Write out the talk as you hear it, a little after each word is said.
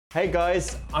Hey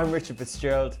guys, I'm Richard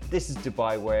Fitzgerald. This is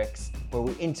Dubai Works, where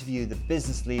we interview the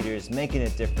business leaders making a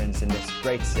difference in this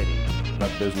great city.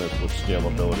 That business with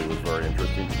scalability was very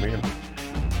interesting to me.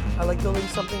 I like building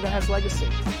something that has legacy.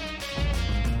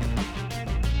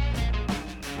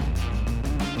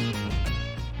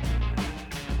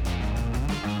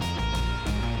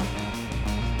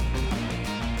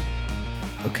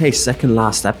 Okay, second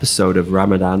last episode of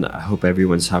Ramadan. I hope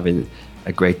everyone's having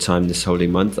a great time this holy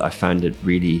month. I found it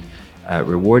really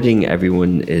rewarding.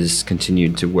 Everyone is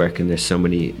continuing to work and there's so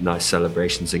many nice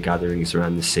celebrations and gatherings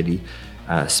around the city.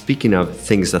 Speaking of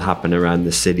things that happen around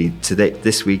the city,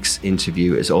 this week's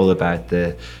interview is all about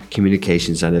the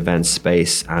communications and events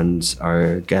space, and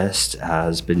our guest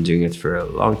has been doing it for a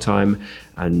long time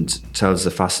and tells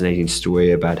a fascinating story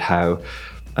about how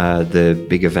the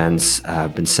big events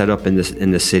have been set up in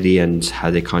the city and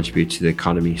how they contribute to the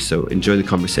economy. So enjoy the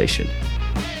conversation.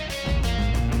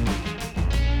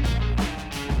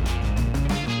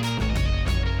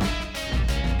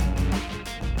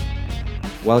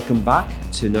 Welcome back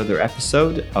to another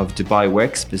episode of Dubai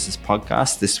Works Business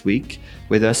Podcast. This week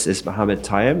with us is Mohammed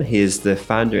Tayem. He is the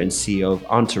founder and CEO of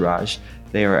Entourage.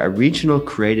 They are a regional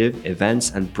creative events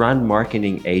and brand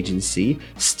marketing agency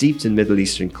steeped in Middle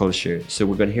Eastern culture. So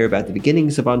we're going to hear about the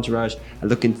beginnings of Entourage and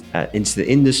look into the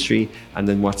industry and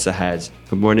then what's ahead.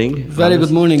 Good morning. Very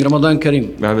good morning. Ramadan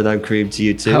Kareem. Ramadan Kareem to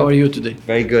you too. How are you today?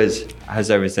 Very good. How's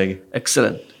everything?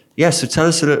 Excellent. Yeah, so tell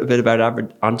us a little bit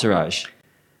about Entourage.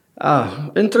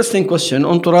 Interesting question.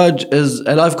 Entourage is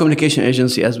a live communication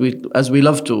agency, as we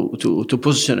love to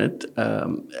position it.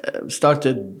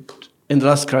 Started in the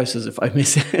last crisis, if I may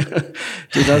say,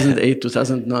 2008,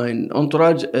 2009.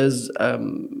 Entourage is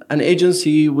an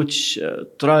agency which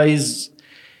tries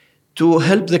to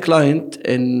help the client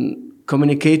in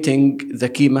communicating the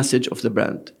key message of the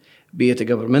brand, be it a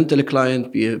governmental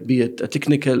client, be it a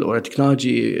technical or a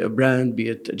technology brand, be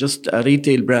it just a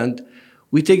retail brand.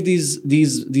 We take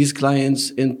these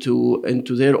clients into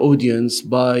their audience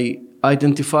by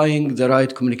identifying the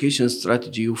right communication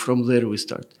strategy. From there we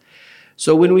start.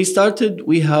 So when we started,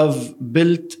 we have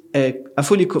built a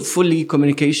fully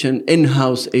communication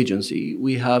in-house agency.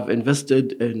 We have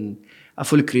invested in a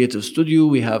full creative studio.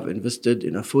 We have invested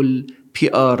in a full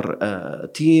PR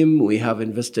team. We have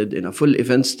invested in a full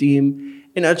events team.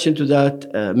 In addition to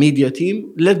that, media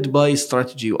team led by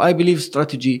strategy. I believe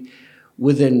strategy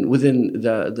within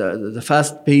the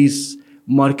fast-paced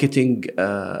marketing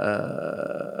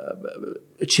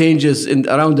changes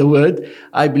around the world,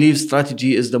 I believe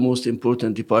strategy is the most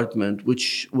important department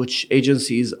which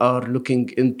agencies are looking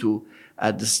into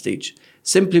at this stage.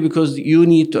 Simply because you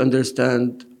need to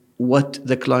understand what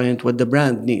the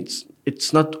brand needs.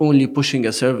 It's not only pushing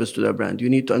a service to the brand. You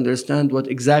need to understand what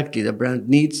exactly the brand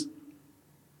needs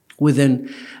within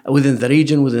the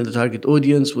region, within the target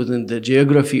audience, within the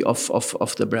geography of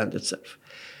the brand itself.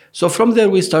 So from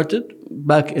there we started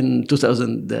back in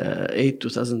 2008,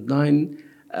 2009,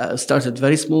 started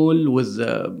very small with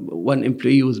one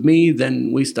employee with me.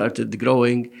 Then we started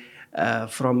growing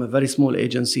from a very small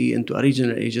agency into a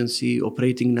regional agency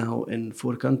operating now in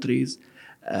 4 countries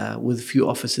with few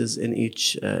offices in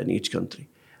each country.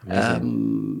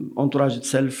 Entourage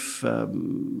itself,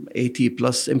 80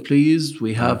 plus employees.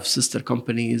 We have sister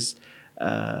companies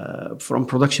from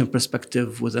production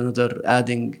perspective with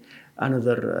adding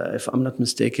another, if I'm not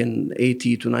mistaken,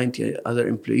 80 to 90 other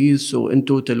employees. So in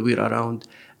total, we're around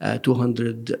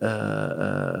 200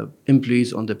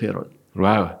 employees on the payroll.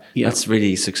 Wow, yeah. That's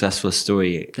really successful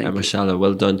story. Thank you. Mashallah,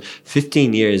 well done.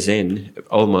 15 years in,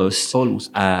 almost.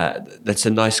 That's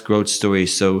a nice growth story.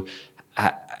 So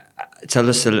tell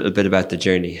us a little bit about the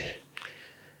journey.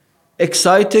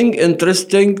 Exciting,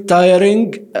 interesting,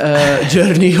 tiring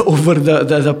journey over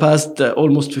the past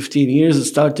almost 15 years. It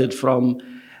started from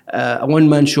a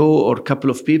one-man show or a couple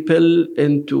of people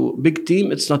into big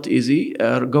team. It's not easy.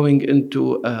 Going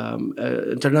into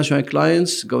international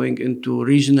clients, going into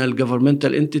regional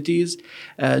governmental entities,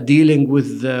 dealing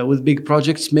with big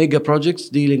projects, mega projects,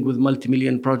 dealing with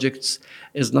multi-million projects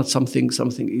is not something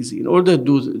easy. In order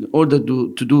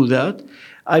to do that,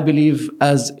 I believe,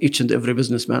 as each and every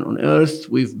businessman on earth,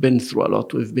 we've been through a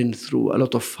lot. We've been through a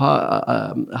lot of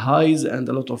highs and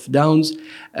a lot of downs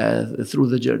through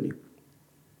the journey.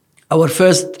 Our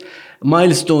first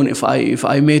milestone, if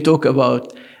I may talk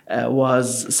about,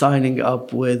 was signing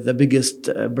up with the biggest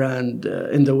brand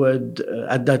in the world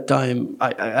at that time.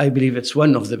 I believe it's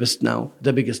one of the best now,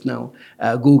 the biggest now,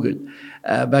 Google.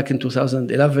 Back in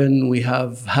 2011, we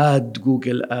have had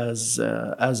Google as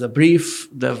a brief,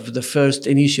 the first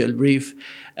initial brief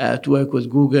to work with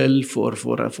Google for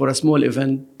a small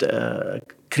event,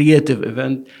 creative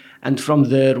event. And from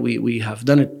there, we have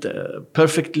done it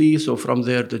perfectly. So from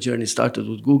there, the journey started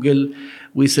with Google.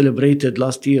 We celebrated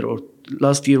last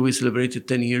year we celebrated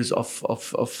 10 years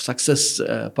of success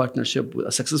partnership,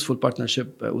 a successful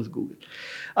partnership with Google.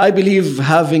 I believe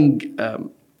having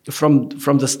from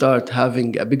the start,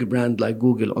 having a big brand like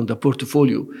Google on the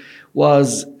portfolio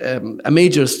was a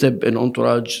major step in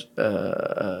Entourage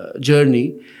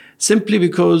journey, simply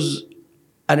because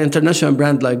an international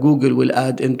brand like Google will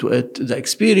add into it the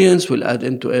experience, will add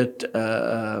into it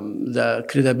the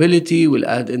credibility, will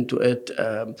add into it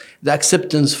the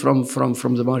acceptance from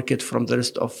the market, from the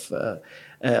rest of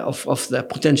the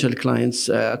potential clients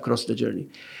across the journey.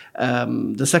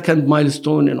 The second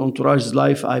milestone in Entourage's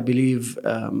life, I believe,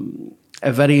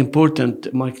 a very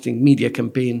important marketing media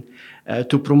campaign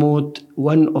to promote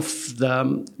one of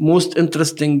the most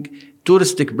interesting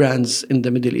touristic brands in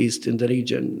the Middle East, in the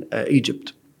region,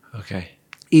 Egypt. Okay.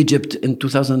 Egypt in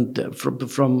 2000,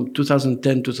 from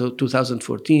 2010 to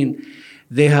 2014,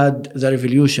 they had the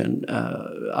revolution.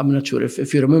 I'm not sure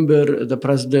if you remember the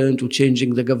president who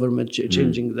changing the government,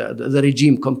 changing the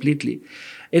regime completely.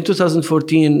 In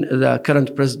 2014, the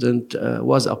current president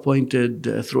was appointed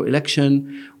through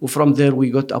election. From there, we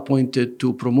got appointed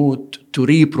to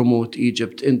re-promote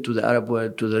Egypt into the Arab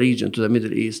world, to the region, to the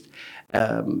Middle East.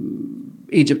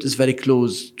 Egypt is very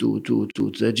close to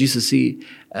the GCC.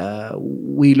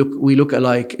 We look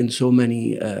alike in so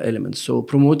many elements. So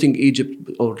promoting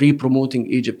Egypt or re-promoting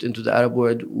Egypt into the Arab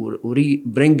world, or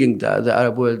bringing the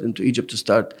Arab world into Egypt to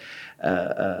start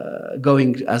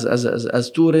going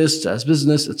as tourists, as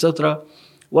business, etc.,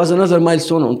 was another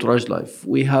milestone on Entourage life.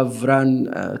 We have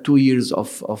run 2 years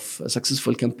of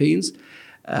successful campaigns.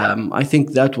 I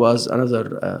think that was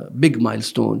another big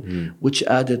milestone, which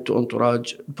added to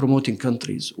Entourage promoting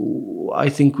countries. I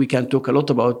think we can talk a lot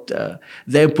about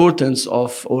the importance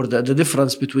of, or the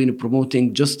difference between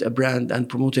promoting just a brand and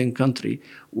promoting a country.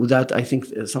 That, I think,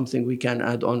 is something we can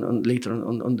add on later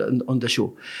on the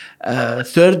show.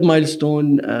 Third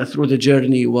milestone through the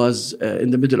journey was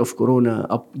in the middle of Corona,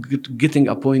 getting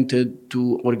appointed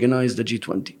to organize the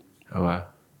G20. Oh, wow.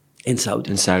 In Saudi.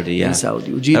 In Saudi, yeah. In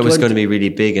Saudi. G20, that was going to be really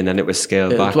big, and then it was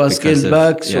scaled back. It was scaled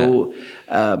back. So,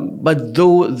 but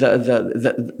though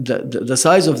the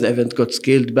size of the event got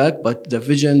scaled back, but the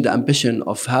vision, the ambition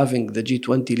of having the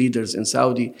G20 leaders in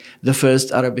Saudi, the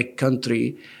first Arabic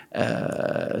country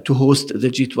to host the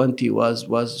G20,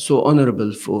 was so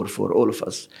honorable for all of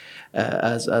us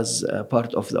as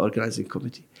part of the organizing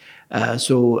committee.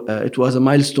 So it was a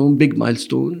milestone, big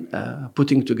milestone,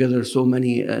 putting together so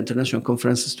many international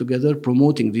conferences together,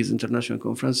 promoting these international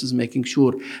conferences, making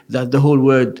sure that the whole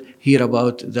world hear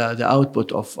about the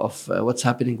output of what's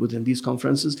happening within these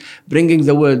conferences, bringing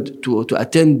the world to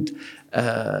attend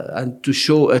and to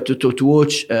show to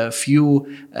watch a few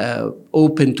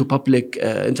open to public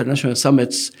international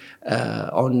summits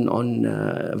on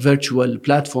virtual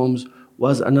platforms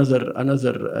was another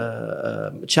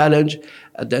challenge.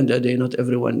 At the end of the day, not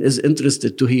everyone is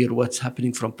interested to hear what's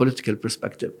happening from political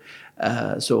perspective.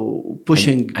 So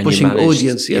pushing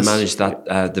audience. You managed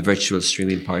that the virtual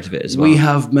streaming part of it as well. We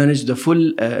have managed the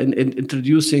full in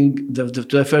introducing to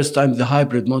the first time the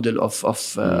hybrid model of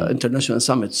international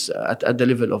summits at the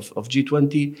level of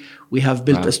G20. We have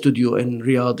built a studio in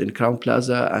Riyadh in Crown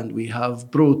Plaza, and we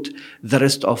have brought the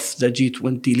rest of the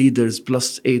G20 leaders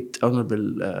plus 8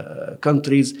 honorable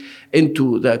countries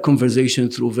into the conversation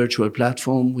through virtual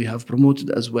platform. We have promoted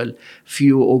as well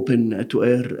few open to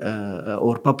air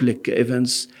or public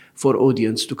events for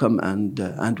audience to come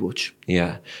and watch.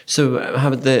 Yeah. So how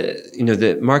about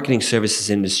the marketing services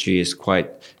industry is quite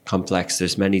complex.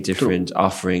 There's many different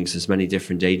offerings. There's many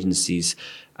different agencies.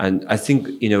 And I think,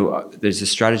 there's a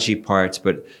strategy part,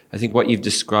 but I think what you've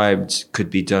described could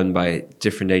be done by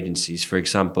different agencies. For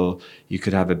example, you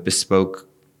could have a bespoke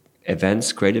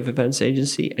creative events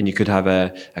agency, and you could have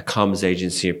a comms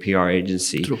agency or PR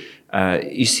agency. True.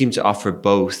 You seem to offer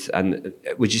both. And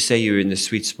would you say you're in the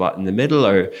sweet spot in the middle,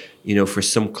 or, for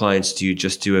some clients, do you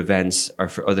just do events, or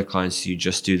for other clients, do you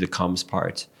just do the comms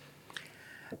part?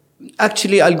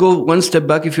 Actually, I'll go one step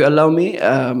back if you allow me.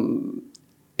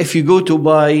 If you go to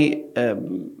buy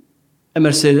a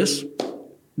Mercedes,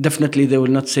 definitely they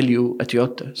will not sell you a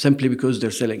Toyota simply because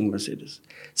they're selling Mercedes.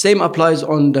 Same applies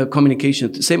on the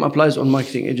communication. Same applies on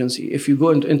marketing agency. If you go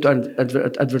into an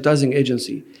advertising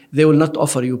agency, they will not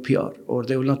offer you PR, or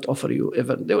they will not offer you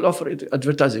event. They will offer you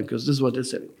advertising because this is what they're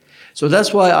selling. So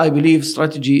that's why I believe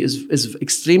strategy is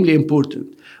extremely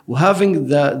important. Having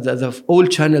the all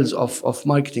channels of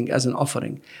marketing as an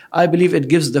offering, I believe it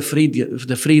gives the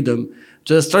freedom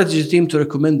to the strategy team to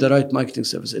recommend the right marketing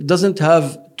service. It doesn't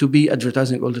have to be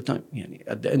advertising all the time.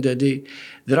 At the end of the day,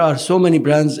 there are so many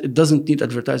brands, it doesn't need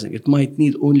advertising. It might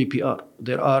need only PR.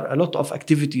 There are a lot of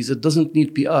activities, it doesn't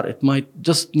need PR. It might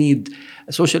just need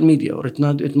social media, or it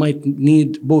might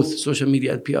need both social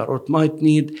media and PR, or it might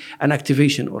need an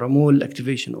activation or a mall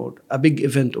activation or a big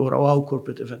event or a wow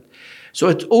corporate event. So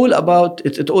it's all about,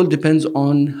 it all depends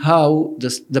on how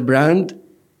the brand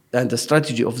and the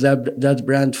strategy of that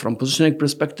brand from positioning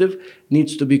perspective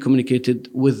needs to be communicated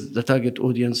with the target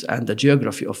audience and the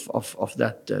geography of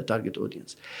that target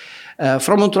audience.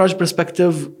 From Entourage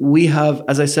perspective, we have,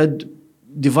 as I said,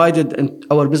 divided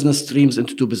our business streams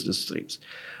into two business streams.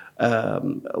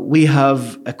 We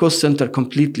have a cost center,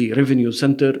 completely revenue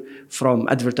center from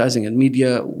advertising and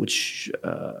media, which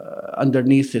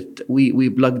underneath it, we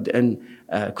plugged in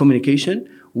communication.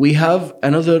 We have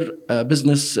another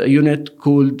business unit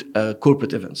called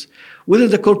corporate events.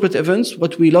 Within the corporate events,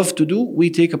 what we love to do, we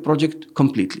take a project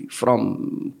completely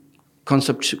from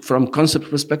concept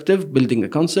perspective, building a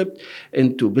concept,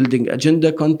 into building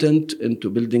agenda content, into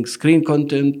building screen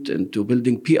content, into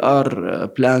building PR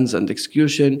plans and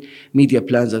execution, media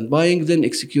plans and buying, then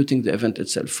executing the event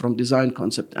itself from design,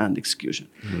 concept, and execution,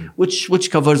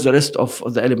 which covers the rest of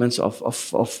the elements of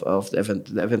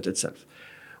the event itself.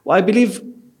 Well, I believe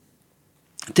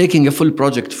taking a full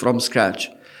project from scratch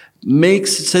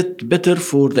makes it better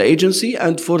for the agency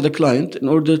and for the client in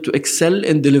order to excel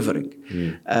in delivering.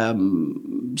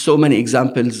 So many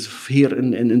examples here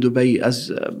in Dubai,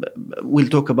 as we'll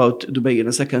talk about Dubai in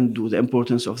a second, the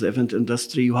importance of the event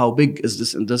industry, how big is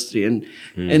this industry in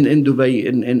Dubai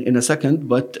in a second.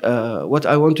 But what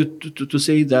I wanted to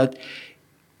say that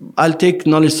I'll take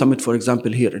Knowledge Summit, for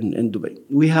example, here in Dubai.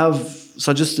 We have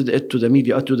suggested it to the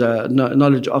media, to the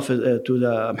Knowledge Office, to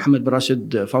the Mohammed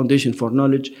Rashid Foundation for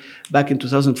Knowledge back in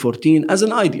 2014 as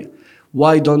an idea.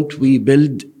 Why don't we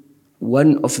build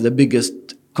one of the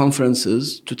biggest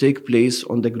conferences to take place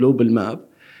on the global map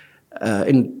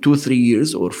in 2-3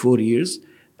 years or 4 years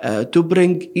to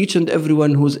bring each and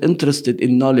everyone who's interested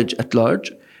in knowledge at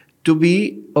large to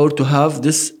be or to have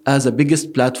this as a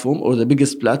biggest platform or the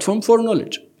biggest platform for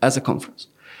knowledge as a conference.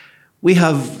 We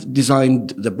have designed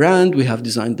the brand, we have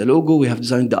designed the logo, we have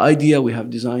designed the idea, we have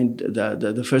designed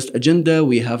the first agenda,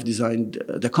 we have designed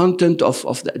the content of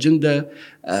the agenda,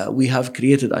 we have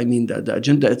created, the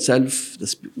agenda itself,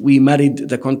 we married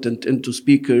the content into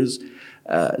speakers,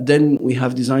 then we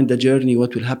have designed the journey,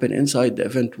 what will happen inside the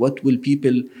event, what will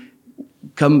people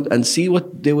come and see,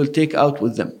 what they will take out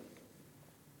with them.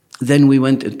 Then we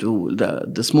went into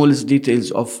the smallest details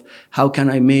of how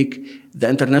can I make the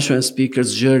international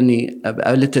speakers' journey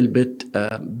a little bit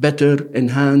better,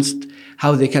 enhanced,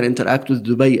 how they can interact with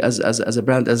Dubai as a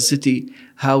brand, as a city,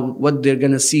 what they're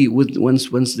gonna see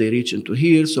once they reach into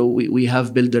here. So we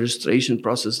have built the registration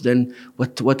process. Then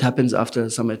what happens after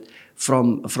the summit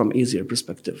from easier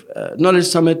perspective. Knowledge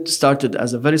Summit started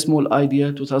as a very small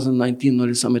idea. 2019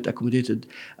 Knowledge Summit accommodated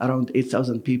around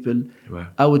 8,000 people. Wow.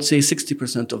 I would say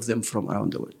 60% of them from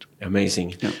around the world.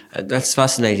 Amazing. Yeah. That's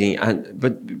fascinating.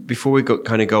 But before we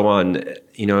go on,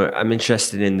 I'm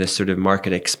interested in this sort of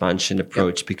market expansion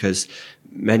approach because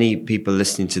many people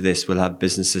listening to this will have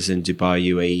businesses in Dubai,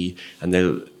 UAE, and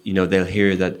they'll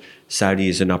hear that Saudi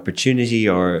is an opportunity,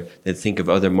 or they'll think of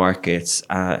other markets.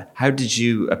 How did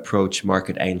you approach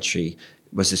market entry?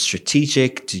 Was it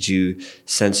strategic? Did you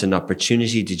sense an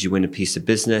opportunity? Did you win a piece of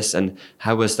business? And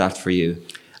how was that for you?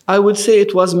 I would say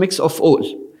it was a mix of all.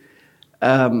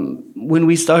 When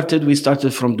we started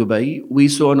from Dubai. We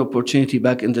saw an opportunity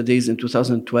back in the days in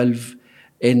 2012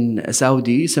 in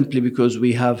Saudi, simply because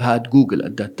we have had Google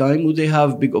at that time. They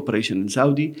have big operation in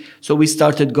Saudi. So we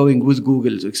started going with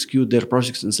Google to execute their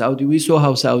projects in Saudi. We saw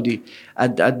how Saudi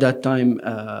at that time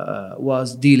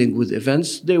was dealing with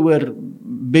events. They were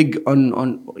big on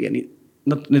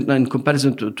not in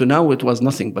comparison to now, it was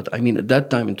nothing. But at that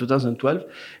time in 2012,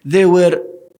 they were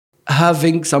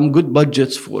having some good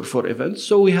budgets for events.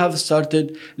 So we have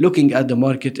started looking at the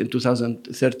market in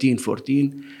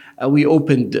 2013-14. We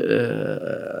opened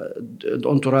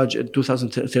Entourage in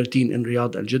 2013 in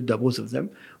Riyadh and Jeddah, both of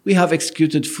them. We have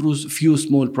executed few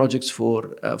small projects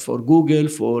for Google,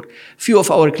 for few of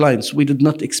our clients. We did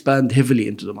not expand heavily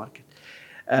into the market.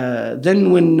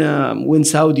 Then when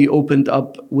Saudi opened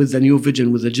up with the new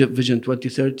vision, with the Vision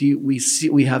 2030,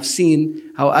 we have seen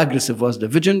how aggressive was the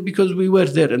vision because we were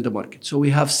there in the market. So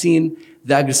we have seen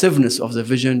the aggressiveness of the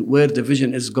vision, where the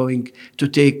vision is going to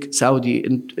take Saudi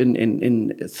in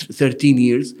 13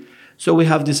 years. So we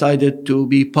have decided to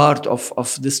be part of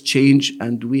this change,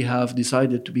 and we have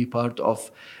decided to be part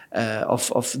of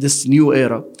this new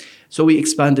era. So we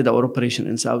expanded our operation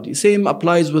in Saudi. Same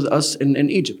applies with us in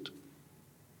Egypt.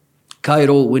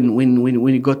 Cairo, when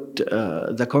we got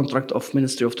the contract of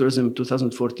Ministry of Tourism in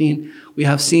 2014, we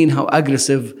have seen how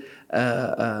aggressive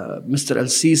Mr.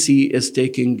 Al-Sisi is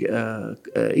taking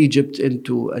Egypt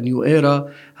into a new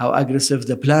era, how aggressive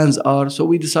the plans are. So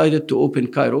we decided to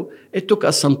open Cairo. It took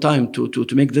us some time to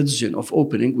make the decision of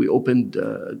opening. We opened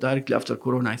directly after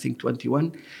Corona, I think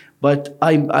 21. But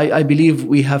I believe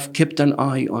we have kept an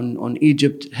eye on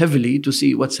Egypt heavily to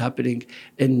see what's happening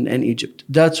in Egypt.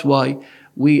 That's why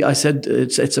I said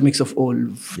it's a mix of all,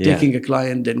 taking a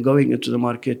client, then going into the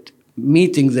market,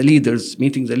 meeting the leaders,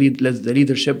 meeting the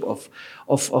leadership of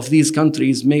these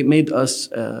countries made us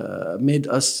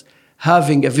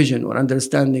having a vision or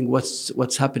understanding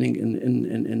what's happening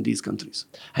in these countries.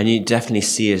 And you definitely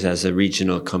see it as a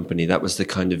regional company. That was the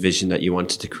kind of vision that you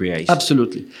wanted to create.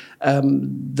 Absolutely.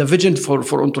 The vision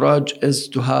for Entourage is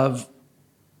to have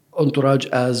Entourage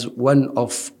as one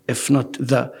of, if not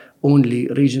the only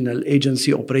regional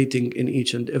agency operating in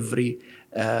each and every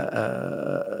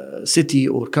city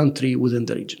or country within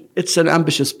the region. It's an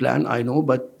ambitious plan, I know,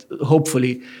 but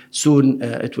hopefully soon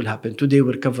it will happen. Today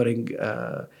we're covering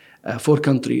 4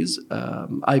 countries.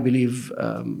 I believe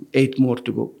 8 more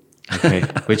to go. Okay,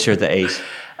 which are the 8?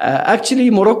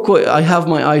 Actually, Morocco, I have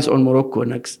my eyes on Morocco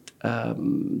next.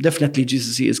 Definitely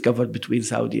GCC is covered between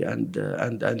Saudi and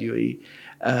UAE.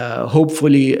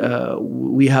 Hopefully,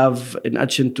 we have, in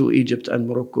addition to Egypt and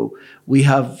Morocco, we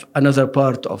have another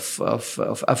part of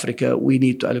Africa. We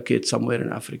need to allocate somewhere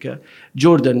in Africa.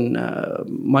 Jordan,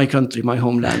 my country, my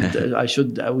homeland,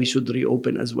 we should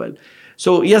reopen as well.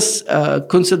 So yes,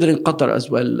 considering Qatar as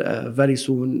well very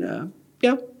soon.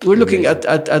 We're looking at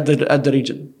the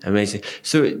region. Amazing.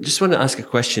 So just want to ask a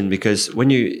question, because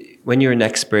when you're an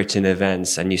expert in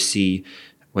events and you see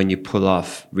when you pull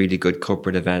off really good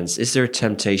corporate events, is there a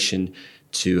temptation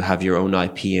to have your own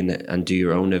IP and do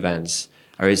your own events?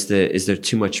 Or is there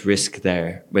too much risk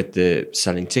there with the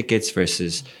selling tickets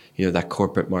versus that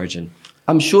corporate margin?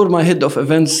 I'm sure my head of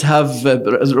events have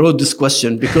wrote this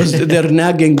question, because they're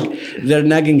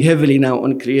nagging heavily now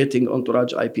on creating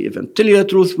Entourage IP event. Tell you the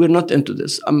truth, we're not into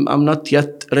this. I'm not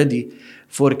yet ready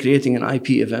for creating an IP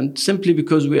event, simply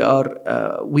because we have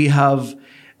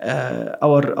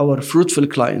our fruitful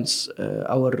clients,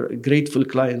 our grateful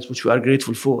clients, which we are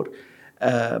grateful for,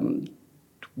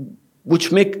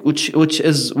 which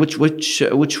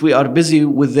we are busy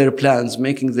with their plans,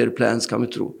 making their plans coming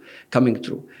true.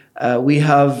 We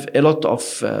have a lot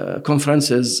of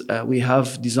conferences. We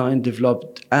have designed,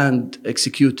 developed, and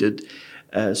executed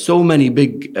so many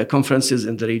big conferences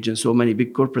in the region, so many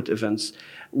big corporate events,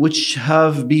 which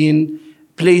have been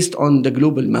placed on the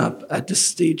global map at this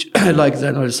stage, like the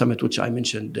Annual Summit, which I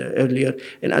mentioned earlier,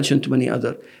 in addition to many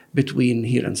other between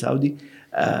here and Saudi.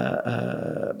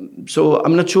 So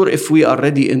I'm not sure if we are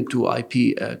ready into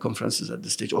IP conferences at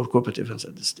this stage or corporate events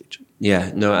at this stage.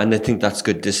 Yeah, no, and I think that's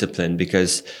good discipline,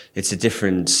 because it's a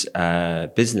different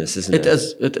business, isn't it?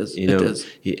 It is.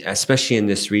 Especially in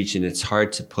this region, it's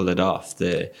hard to pull it off,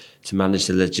 to manage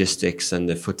the logistics and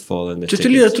the footfall and the To tickets.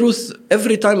 tell you the truth,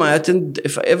 every time I attend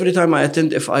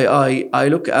FII, I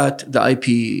look at the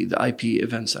IP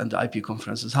events and the IP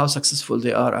conferences, how successful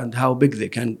they are and how big they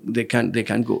can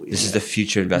go. This is the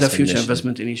Future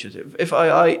Investment Initiative.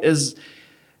 FII is,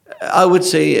 I would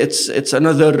say, it's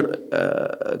another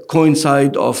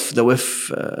coincide of the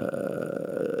WEF,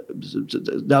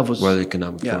 Davos. World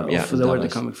Economic Forum. Yeah, of the World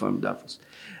Economic Forum, Davos.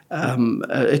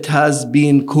 It has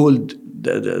been called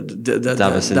the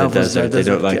Davos in the desert. They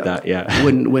don't like that, yeah.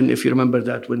 When if you remember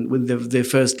that, when they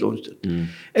first launched it.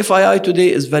 FII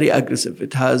today is very aggressive.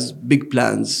 It has big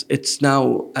plans. It's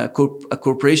now a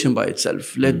corporation by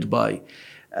itself, led by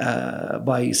a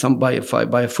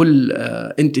full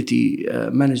entity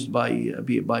managed by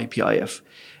PIF,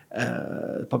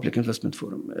 Public Investment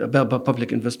Forum,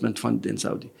 Public Investment Fund in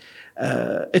Saudi.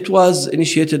 It was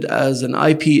initiated as an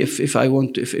IP, if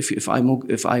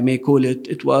I may call it.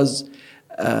 It was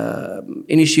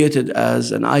initiated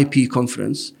as an IP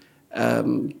conference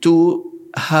to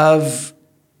have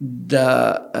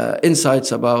the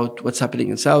insights about what's happening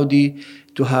in Saudi,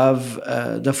 to have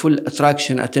the full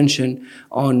attention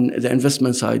on the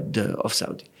investment side of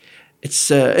Saudi.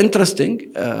 It's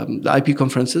interesting, the IP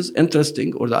conferences,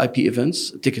 interesting, or the IP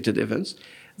events, ticketed events,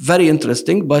 very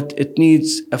interesting, but it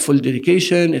needs a full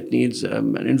dedication, it needs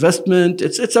an investment.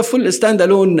 It's a full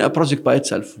standalone project by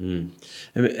itself.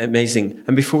 Amazing.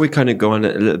 And before we kind of go on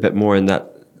a little bit more in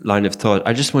that line of thought,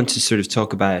 I just want to sort of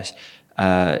talk about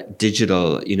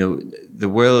digital, the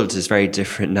world is very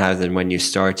different now than when you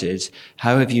started.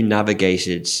 How have you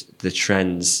navigated the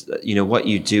trends? What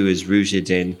you do is rooted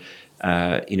in,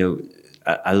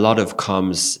 a lot of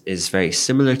comms is very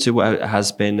similar to what it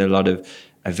has been. A lot of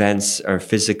events are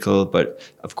physical, but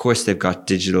of course they've got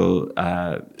digital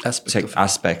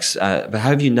aspects. But how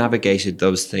have you navigated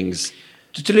those things?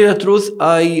 To tell you the truth,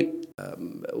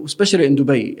 especially in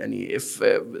Dubai, if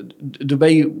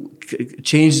Dubai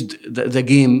changed the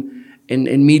game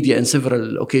in media in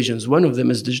several occasions. One of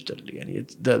them is digital.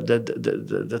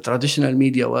 The traditional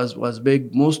media was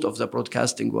big. Most of the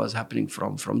broadcasting was happening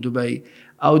from Dubai.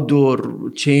 Outdoor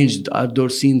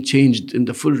scene changed in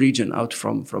the full region out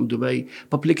from Dubai.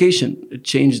 Publication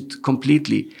changed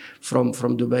completely from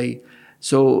Dubai.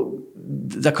 So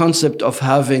the concept of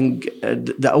having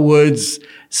the awards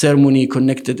ceremony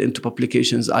connected into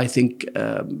publications, I think,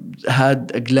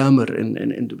 had a glamour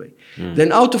in Dubai.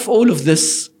 Then out of all of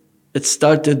this, it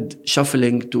started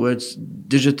shuffling towards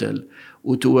digital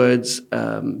or towards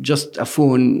just a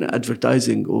phone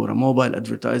advertising or a mobile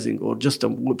advertising or just a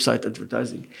website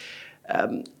advertising.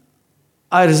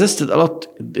 I resisted a lot.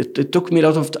 It took me a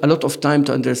lot of time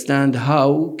to understand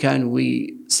how can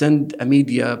we send a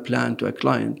media plan to a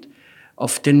client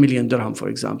of 10 million dirham, for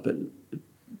example,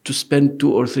 to spend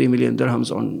 2 or 3 million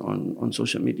dirhams on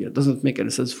social media. It doesn't make any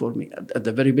sense for me at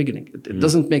the very beginning. It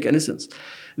doesn't make any sense.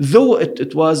 Though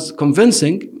it was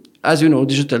convincing. As you know,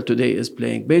 digital today is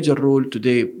playing major role.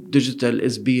 Today, digital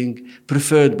is being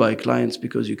preferred by clients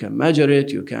because you can measure it,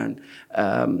 you can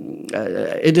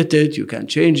edit it, you can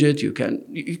change it, you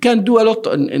can do a lot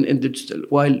in digital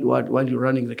while you're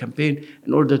running the campaign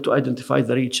in order to identify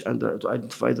the reach and to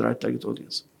identify the right target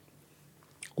audience.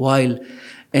 While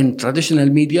in traditional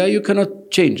media, you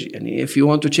cannot change. And if you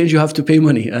want to change, you have to pay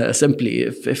money. Simply,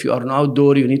 if you are an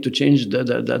outdoor, you need to change the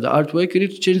artwork, you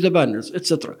need to change the banners,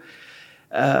 etc.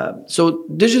 So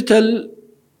digital,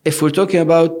 if we're talking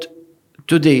about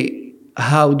today,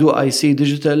 how do I see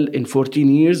digital in 14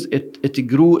 years? It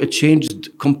grew, it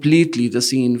changed completely the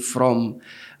scene from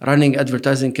running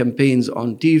advertising campaigns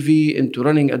on TV into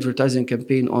running advertising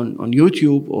campaign on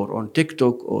YouTube or on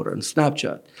TikTok or on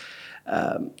Snapchat.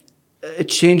 It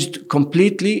changed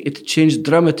completely, it changed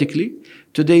dramatically.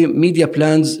 Today, media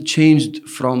plans changed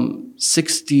from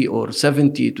 60 or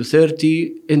 70 to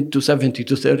 30 into 70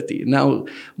 to 30. Now,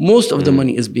 most of the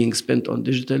money is being spent on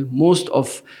digital. Most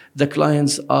of the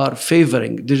clients are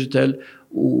favoring digital,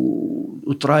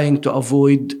 trying to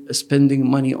avoid spending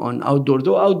money on outdoor.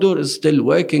 Though outdoor is still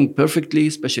working perfectly,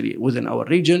 especially within our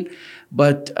region.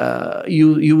 But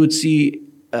you would see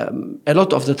a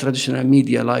lot of the traditional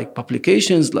media, like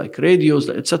publications, like radios,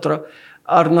 etc.,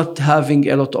 are not having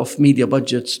a lot of media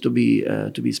budgets to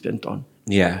be spent on.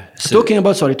 Yeah. So talking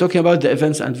about the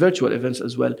events and virtual events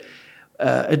as well,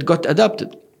 it got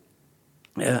adapted,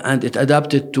 and it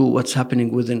adapted to what's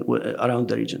happening around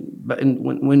the region. But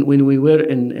when we were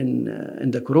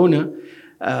in the Corona,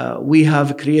 we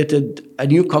have created a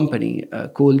new company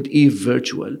called Eve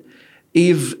Virtual.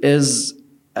 Eve is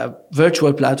a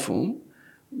virtual platform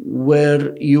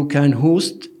where you can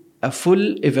host a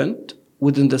full event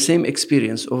within the same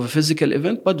experience of a physical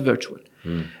event, but virtual.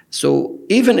 So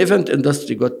even event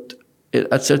industry got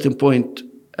at certain point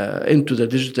into the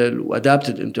digital,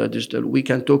 adapted into a digital. We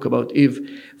can talk about Eve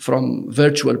from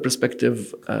virtual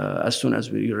perspective as soon as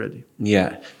we're ready.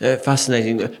 Yeah,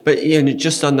 fascinating. But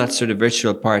just on that sort of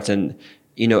virtual part, and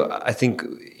I think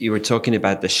you were talking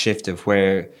about the shift of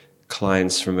where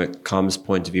clients from a comms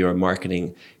point of view or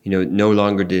marketing, no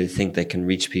longer do they think they can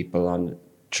reach people on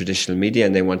traditional media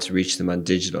and they want to reach them on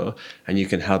digital, and you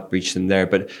can help reach them there.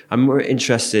 But I'm more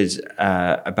interested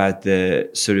about the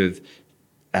sort of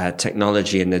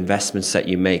technology and investments that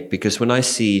you make, because when I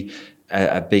see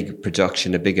a big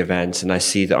production, a big event, and I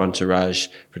see the Entourage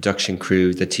production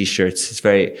crew, the t-shirts, it's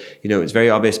very, it's very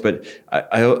obvious, but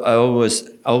I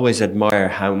always admire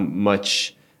how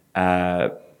much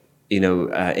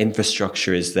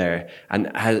infrastructure is there.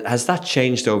 And has that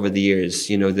changed over the years?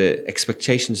 The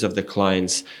expectations of the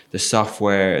clients, the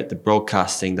software, the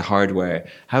broadcasting, the hardware,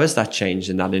 how has that changed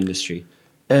in that industry?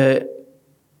 A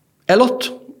lot.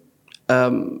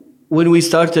 When we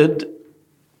started,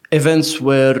 events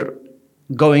were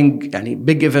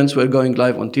big events were going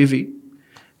live on TV.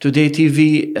 Today,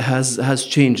 TV has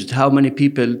changed. How many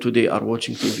people today are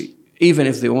watching TV? Even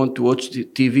if they want to watch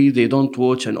TV, they don't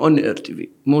watch an on-air TV,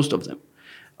 most of them.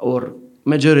 Or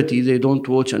majority, they don't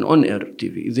watch an on-air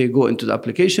TV. They go into the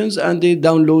applications and they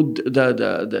download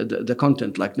the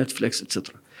content like Netflix,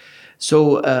 etc.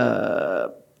 So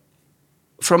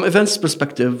from events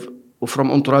perspective, or from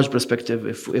Entourage perspective,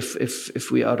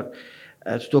 if we are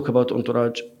to talk about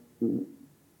Entourage,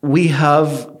 we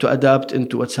have to adapt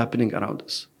into what's happening around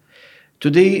us.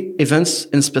 Today, events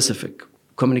in specific,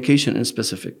 communication in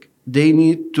specific, they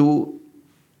need to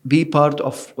be part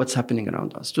of what's happening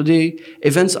around us. Today,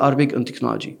 events are big on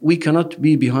technology. We cannot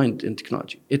be behind in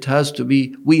technology.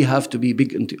 We have to be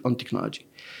big on technology.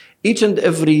 Each and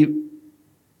every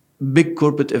big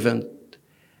corporate event,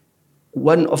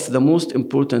 one of the most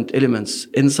important elements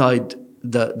inside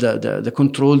the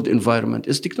controlled environment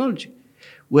is technology,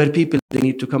 where people, they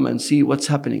need to come and see what's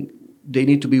happening. They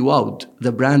need to be wowed.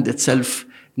 The brand itself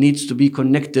needs to be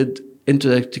connected into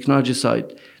the technology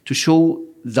side to show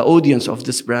the audience of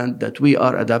this brand that we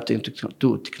are adapting to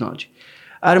technology.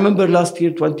 I remember last year,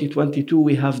 2022,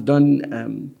 we have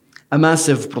done a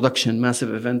massive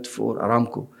event for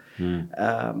Aramco.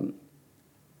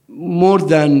 More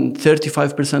than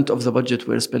 35% of the budget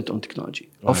were spent on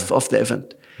technology of the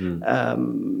event.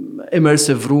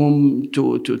 Immersive room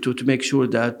to make sure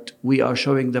that we are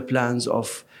showing the plans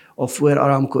of where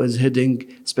Aramco is heading,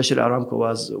 especially Aramco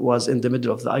was in the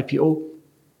middle of the IPO,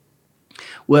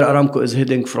 where Aramco is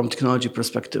heading from technology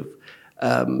perspective.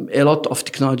 A lot of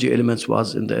technology elements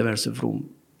was in the immersive room.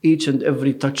 Each and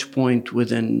every touch point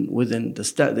within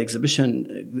the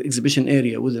exhibition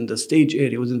area, within the stage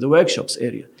area, within the workshops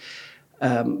area,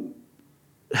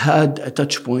 had a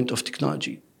touch point of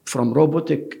technology, from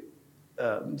robotic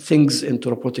things into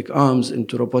robotic arms,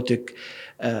 into robotic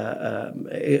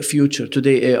future.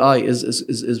 Today, AI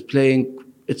is playing.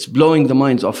 It's blowing the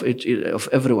minds of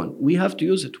everyone. We have to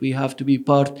use it. We have to be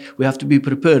we have to be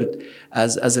prepared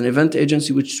as an event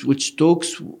agency which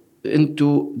talks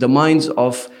into the minds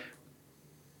of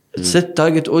set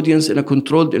target audience in a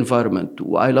controlled environment.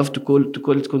 I love to call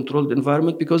it controlled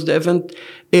environment because the event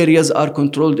areas are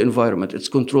controlled environment. It's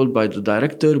controlled by the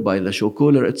director, by the show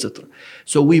caller, etc.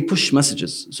 So we push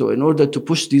messages. So in order to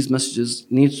push these messages,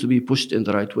 needs to be pushed in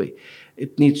the right way.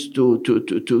 It needs to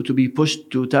be pushed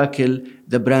to tackle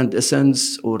the brand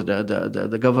essence or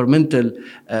the governmental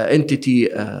entity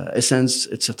essence,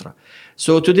 etc.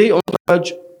 So today on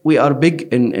Entourage, we are big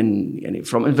in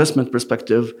from investment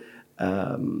perspective.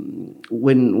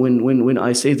 When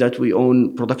I say that we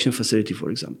own production facility, for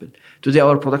example, today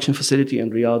our production facility in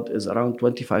Riyadh is around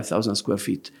 25,000 square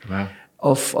feet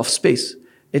of space.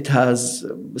 It has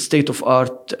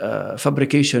state-of-art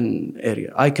fabrication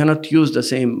area. I cannot use the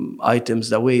same items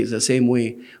the same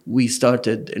way we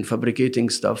started in fabricating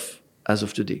stuff as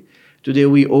of today. Today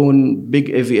we own big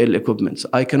AVL equipments.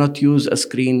 I cannot use a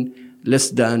screen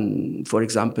less than, for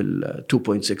example,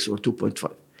 2.6 or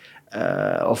 2.5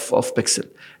 of pixel,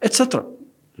 etc.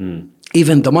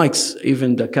 Even the mics,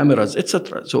 even the cameras,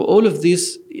 etc. So all of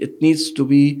this, it needs to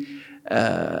be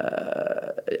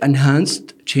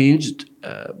enhanced, changed,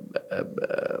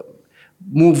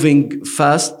 moving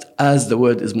fast as the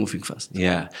world is moving fast.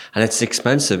 Yeah, and it's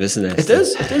expensive, isn't it? It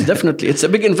is definitely. It's a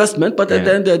big investment, but at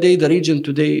the end of the day, the region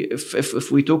today,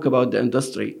 if we talk about the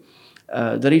industry,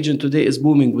 the region today is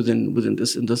booming within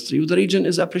this industry. The region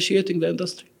is appreciating the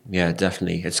industry. Yeah,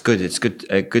 definitely. It's good. It's good.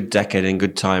 A good decade and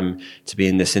good time to be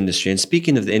in this industry. And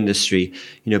speaking of the industry,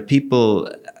 people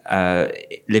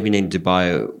living in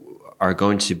Dubai are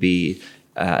going to be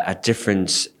at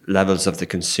different levels of the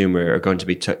consumer, are going to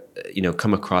be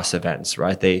come across events,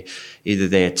 right? They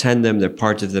attend them, they're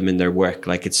part of them in their work.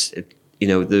 Like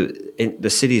the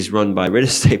city is run by real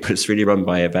estate, but it's really run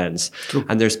by events. True.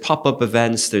 And there's pop-up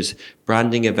events, there's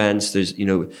branding events, there's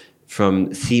from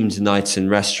themed nights in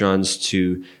restaurants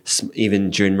to even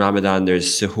during Ramadan,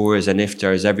 there's suhoors and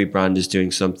iftars. Every brand is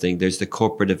doing something. There's the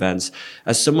corporate events.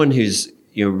 As someone who's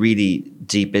really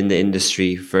deep in the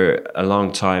industry for a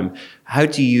long time, how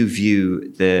do you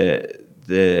view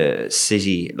the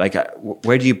city? Like,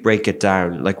 where do you break it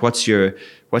down? Like, what's your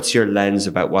lens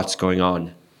about what's going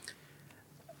on?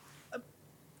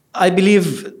 I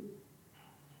believe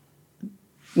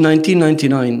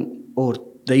 1999 or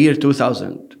the year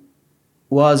 2000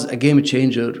 was a game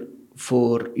changer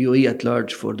for UAE at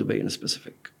large, for Dubai in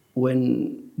specific.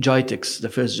 When GITEX, the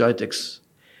first GITEX,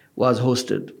 was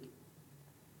hosted,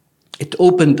 it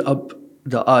opened up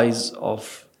the eyes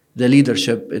of the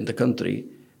leadership in the country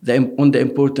on the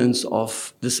importance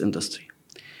of this industry.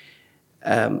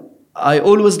 I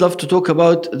always love to talk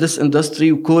about this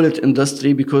industry, call it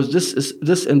industry, because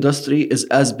this industry is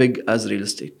as big as real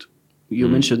estate. You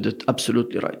mentioned it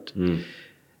absolutely right.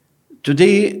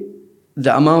 Today,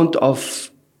 the amount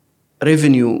of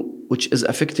revenue which is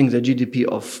affecting the GDP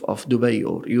of Dubai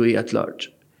or UAE at large,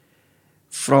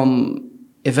 from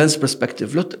events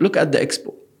perspective, look at the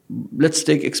Expo. Let's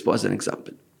take Expo as an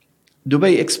example.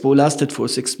 Dubai Expo lasted for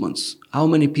 6 months. How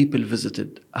many people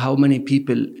visited? How many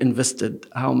people invested?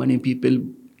 How many people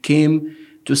came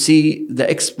to see the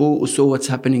expo or saw what's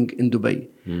happening in Dubai?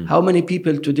 How many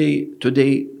people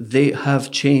today they have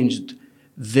changed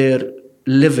their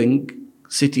living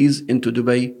cities into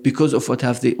Dubai because of what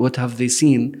have they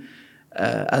seen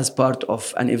as part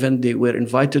of an event they were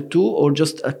invited to, or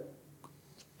just a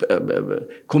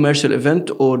commercial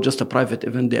event, or just a private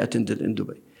event they attended in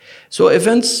Dubai. So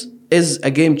events is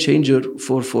a game changer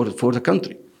for the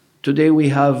country. Today we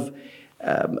have,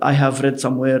 I have read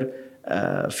somewhere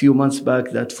a few months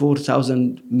back that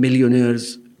 4,000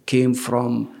 millionaires came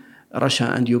from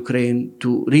Russia and Ukraine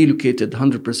to relocated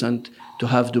 100% to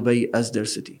have Dubai as their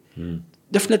city.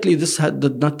 Definitely this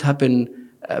did not happen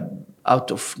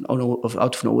out of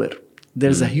nowhere.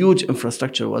 There's a huge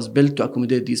infrastructure was built to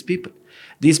accommodate these people.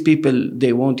 These people,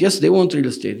 they want real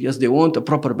estate. Yes, they want a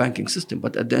proper banking system.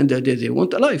 But at the end of the day, they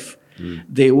want a life.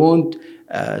 They want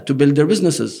to build their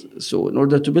businesses. So in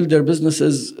order to build their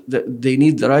businesses, they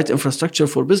need the right infrastructure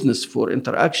for business, for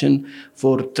interaction,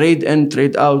 for trade in,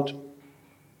 trade out,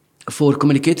 for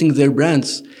communicating their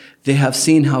brands. They have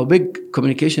seen how big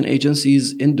communication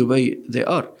agencies in Dubai they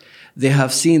are. They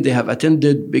have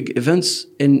attended big events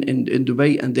in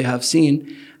Dubai, and they have seen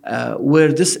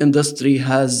where this industry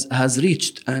has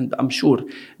reached, and I'm sure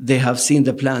they have seen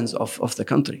the plans of the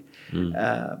country.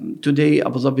 Today,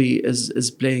 Abu Dhabi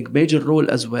is playing a major role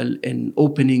as well in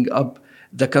opening up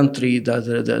the country, the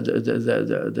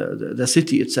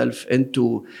city itself,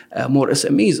 into more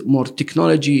SMEs, more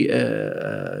technology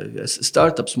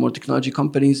startups, more technology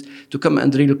companies to come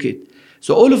and relocate.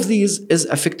 So all of these is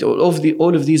affecting,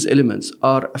 all of these elements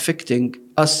are affecting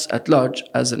us at large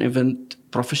as an event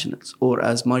professionals or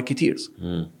as marketeers.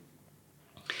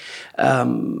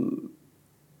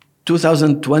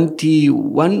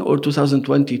 2021 or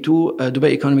 2022,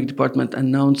 Dubai Economic Department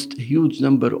announced a huge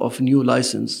number of new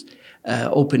licenses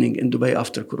opening in Dubai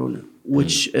after Corona,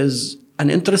 which is an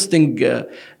interesting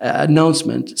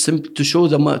announcement to show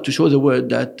the world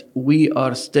that we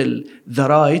are still the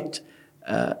right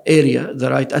area, the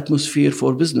right atmosphere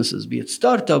for businesses, be it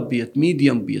startup, be it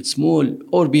medium, be it small,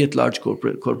 or be it large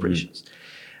corporations.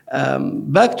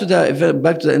 Back to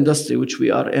the industry which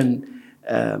we are in.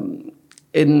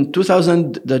 In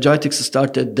 2000, the GITEX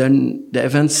started. Then the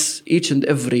events, each and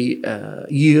every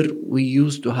year, we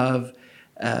used to have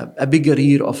a bigger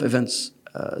year of events.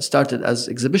 Started as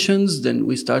exhibitions, then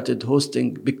we started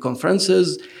hosting big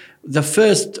conferences. The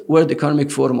first World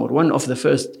Economic Forum, or one of the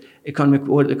first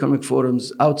World Economic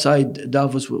Forums outside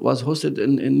Davos, was hosted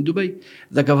in Dubai.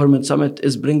 The government summit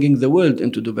is bringing the world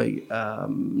into Dubai.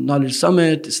 Knowledge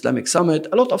Summit, Islamic Summit,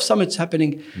 a lot of summits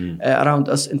happening around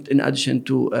us in addition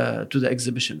to the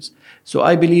exhibitions. So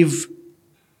I believe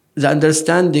the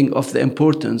understanding of the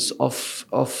importance of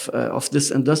this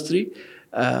industry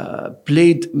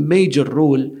played major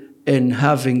role in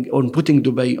putting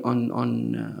Dubai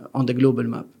on the global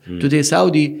map. Today,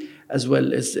 Saudi as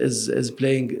well is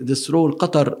playing this role.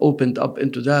 Qatar opened up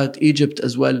into that. Egypt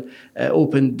as well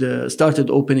started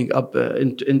opening up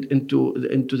into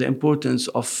the importance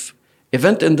of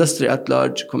event industry at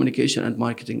large, communication and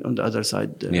marketing on the other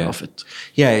side of it.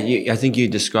 Yeah, I think you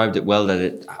described it well,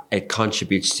 that it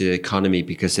contributes to the economy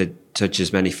because it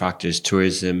touches many factors: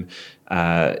 tourism,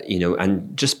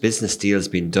 and just business deals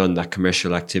being done, that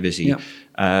commercial activity.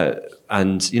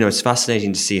 And it's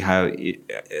fascinating to see how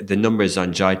the numbers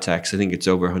on GITEX, I think it's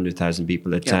over 100,000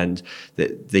 people attend.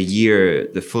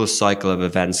 The full cycle of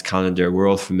events calendar, we're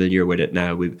all familiar with it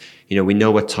now. We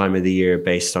know what time of the year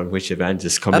based on which event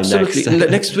is coming next. Absolutely.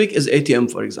 Next week is ATM,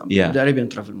 for example. The Arabian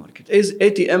Travel Market.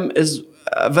 ATM is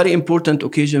a very important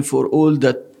occasion for all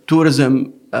the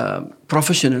tourism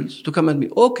professionals to come and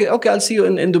meet. Okay, I'll see you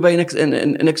in Dubai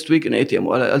next week in ATM.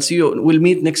 I'll see you. We'll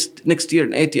meet next year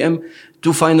in ATM to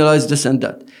finalize this and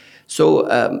that. So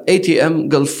ATM,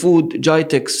 Gulf Food,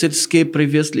 GITEX, Cityscape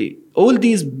previously, all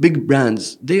these big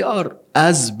brands, they are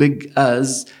as big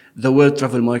as the World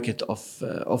Travel Market of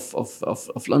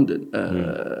London.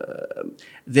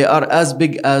 They are as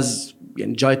big as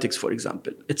GITEX, for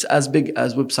example. It's as big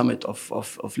as Web Summit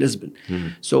of Lisbon.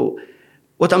 So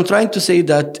what I'm trying to say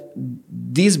that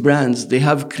these brands, they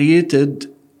have created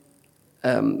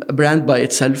a brand by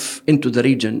itself into the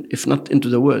region, if not into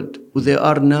the world. They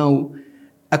are now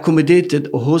accommodated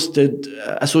or hosted,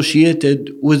 associated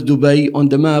with Dubai on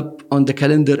the map, on the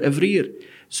calendar every year.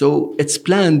 So it's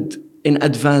planned in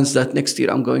advance that next year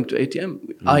I'm going to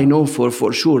ATM. I know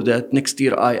for sure that next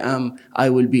year I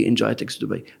will be in GITEX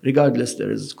Dubai. Regardless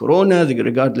there is Corona,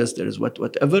 regardless there is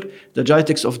whatever, the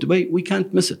GITEX of Dubai, we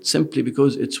can't miss it simply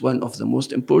because it's one of the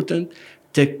most important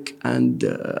tech and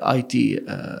IT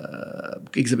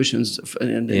exhibitions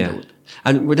in the world.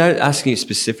 And without asking you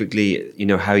specifically,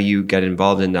 how you get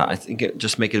involved in that, I think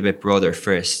just make it a bit broader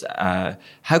first.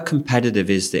 How competitive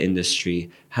is the industry?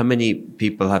 How many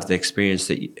people have the experience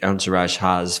that Entourage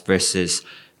has versus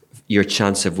your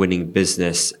chance of winning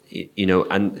business?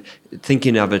 And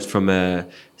thinking of it from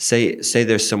say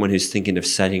there's someone who's thinking of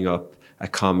setting up a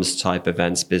comms type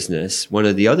events business. One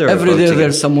of the other every day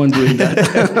there's someone doing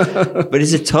that. But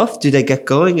is it tough? Do they get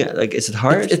going? Like, is it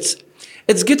hard?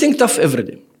 It's getting tough every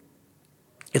day.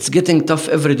 It's getting tough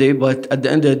every day, but at the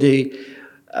end of the day,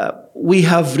 we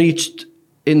have reached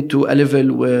into a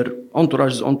level where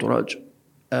Entourage is Entourage.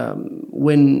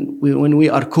 When we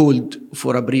are called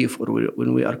for a brief or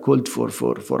when we are called for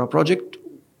a project,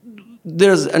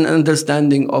 there's an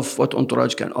understanding of what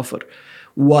Entourage can offer,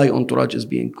 why Entourage is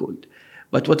being called.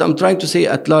 But what I'm trying to say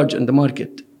at large in the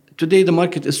market, today the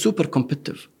market is super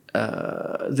competitive.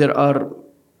 There are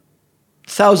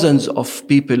thousands of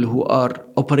people who are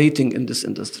operating in this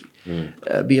industry,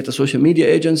 be it a social media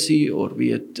agency or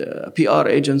be it a PR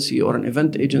agency or an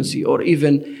event agency or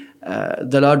even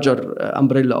the larger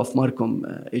umbrella of Marcom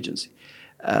agency.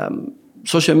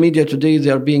 Social media today, they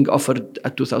are being offered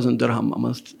at 2,000 dirham a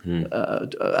month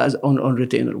as on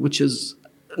retainer, which is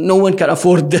no one can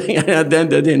afford. At the end of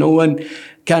the day, no one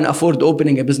can afford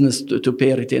opening a business to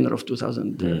pay a retainer of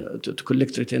 2,000 to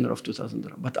collect retainer of 2,000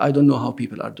 dirham. But I don't know how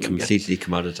people are doing completely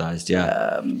commoditized.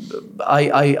 Yeah,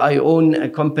 I own a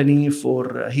company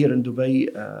for here in Dubai,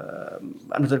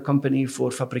 another company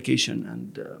for fabrication,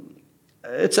 and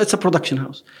it's a production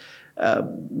house.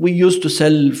 We used to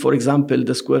sell, for example,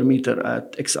 the square meter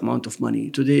at X amount of money.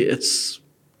 Today, it's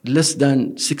less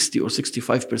than 60 or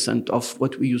 65% of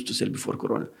what we used to sell before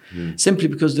Corona. Simply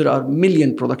because there are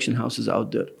million production houses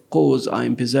out there, Qoz,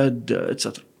 IMPZ,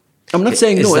 etc. I'm not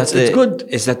saying no, it's good.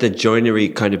 Is that the joinery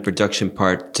kind of production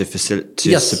part to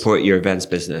support your events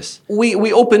business?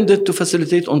 We opened it to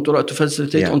facilitate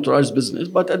Entourage's business,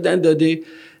 but at the end of the day,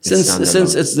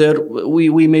 since it's there,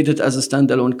 we made it as a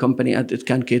standalone company, and it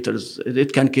can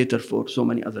cater for so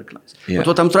many other clients. But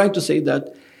what I'm trying to say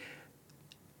that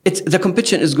the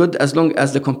competition is good as long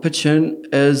as the competition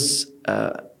is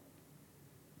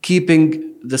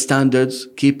keeping the standards,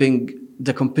 keeping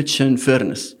the competition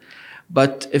fairness.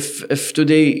 But if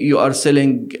today you are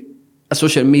selling a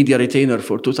social media retainer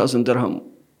for 2,000 dirham,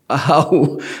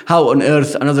 how on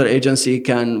earth another agency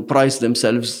can price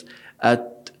themselves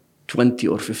at 20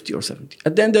 or 50 or 70?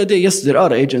 At the end of the day, yes, there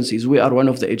are agencies. We are one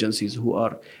of the agencies who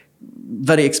are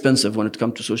very expensive when it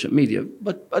comes to social media.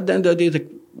 But at the end of the day,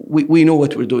 we know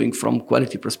what we're doing from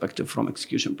quality perspective, from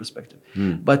execution perspective.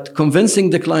 But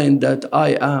convincing the client that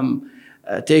I am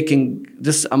taking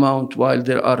this amount while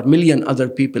there are a million other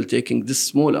people taking this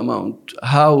small amount,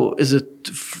 how is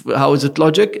it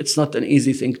logic? It's not an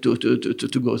easy thing to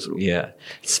go through. Yeah,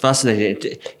 it's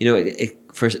fascinating.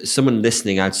 For someone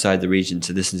listening outside the region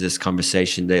to listen to this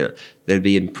conversation, they'll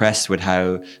be impressed with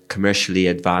how commercially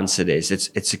advanced it is.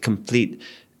 It's a complete,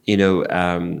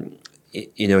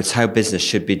 it's how business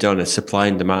should be done. It's supply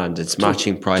and demand. It's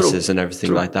matching prices and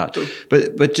everything like that.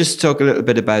 But just talk a little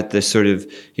bit about the sort of,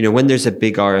 when there's a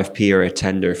big RFP or a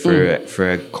tender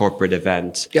for a corporate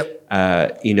event.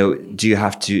 Do you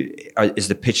have to? Is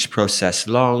the pitch process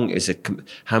long? Is it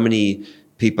how many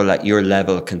people at your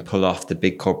level can pull off the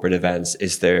big corporate events?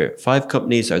 Is there 5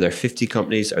 companies? Are there 50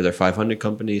 companies? Are there 500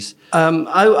 companies?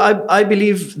 I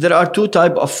believe there are 2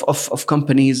 types of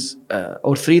companies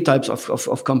or 3 types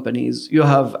of companies. You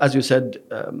have, as you said,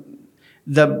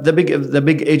 the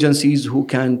big agencies who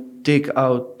can take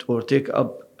out or take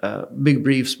up big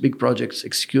briefs, big projects,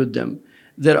 execute them.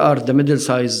 There are the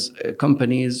middle-sized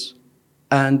companies,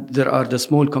 and there are the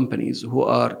small companies who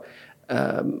are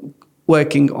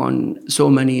working on so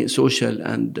many social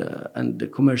and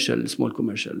small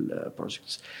commercial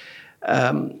projects.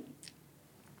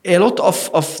 A lot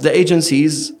of the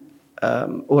agencies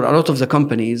or a lot of the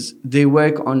companies, they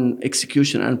work on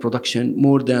execution and production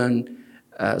more than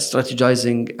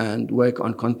strategizing and work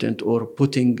on content or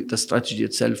putting the strategy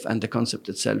itself and the concept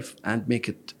itself and make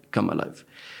it come alive.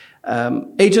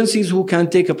 Agencies who can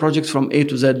take a project from A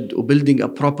to Z or building a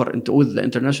proper with the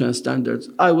international standards,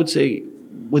 I would say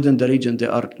within the region they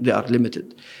are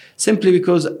limited, simply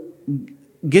because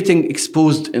getting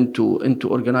exposed into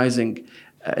organizing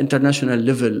international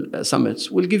level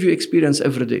summits will give you experience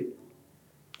every day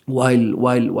while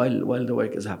the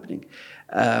work is happening.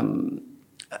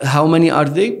 How many are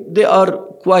they? They are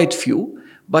quite few,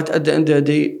 but at the end of the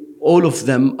day, all of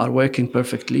them are working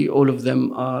perfectly. All of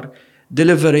them are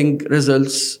delivering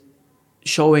results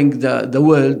showing the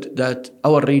world that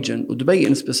our region, Dubai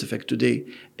in specific today,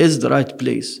 is the right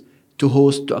place to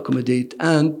host, to accommodate,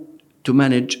 and to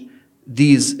manage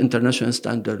these international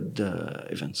standard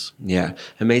events. Yeah,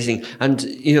 amazing. And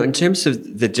in terms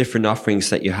of the different offerings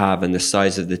that you have and the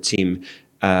size of the team,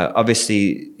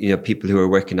 obviously, people who are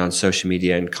working on social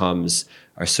media and comms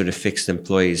are sort of fixed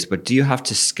employees. But do you have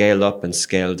to scale up and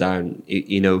scale down?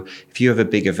 If you have a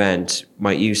big event,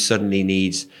 might you suddenly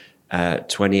need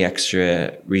 20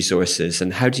 extra resources,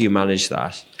 and how do you manage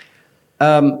that?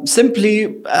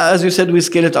 Simply, as you said, we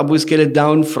scale it up, we scale it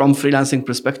down from freelancing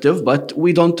perspective, but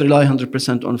we don't rely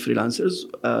 100% on freelancers,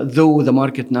 though the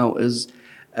market now is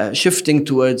shifting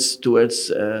towards that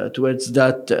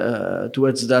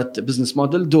business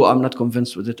model, though I'm not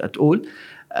convinced with it at all.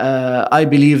 I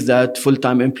believe that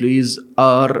full-time employees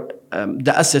are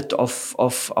the asset of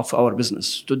our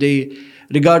business. Today,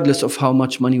 regardless of how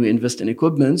much money we invest in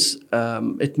equipments,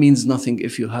 it means nothing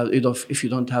if you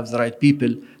don't have the right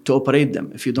people to operate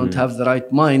them, if you don't have the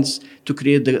right minds to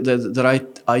create the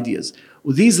right ideas.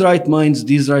 Well, these right minds,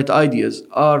 these right ideas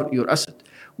are your asset,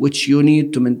 which you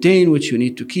need to maintain, which you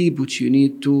need to keep, which you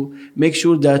need to make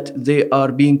sure that they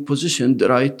are being positioned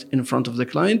right in front of the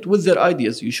client with their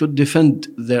ideas. You should defend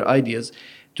their ideas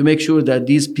to make sure that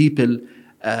these people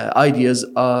ideas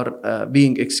are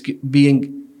being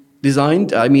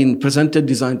presented,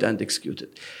 designed, and executed.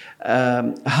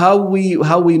 How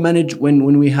we manage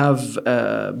when we have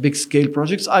big scale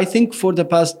projects? I think for the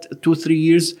past 2-3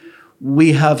 years,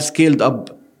 we have scaled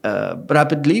up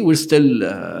rapidly. We're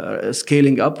still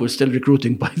scaling up. We're still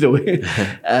recruiting, by the way,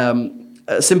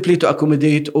 simply to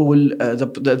accommodate all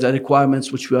the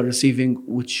requirements which we are receiving,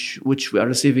 which we are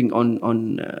receiving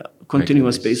on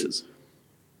continuous basis.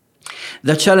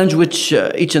 The challenge which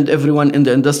each and everyone in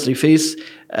the industry face,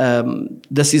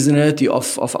 the seasonality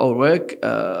of our work.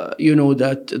 You know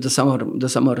that the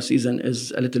summer season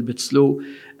is a little bit slow.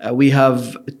 We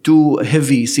have 2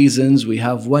 heavy seasons. We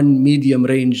have 1 medium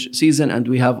range season, and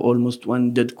we have almost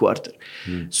 1 dead quarter.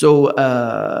 So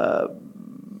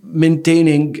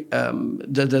maintaining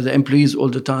the employees all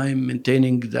the time,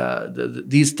 maintaining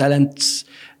these talents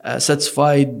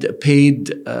satisfied,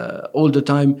 paid all the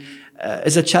time,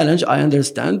 is a challenge, I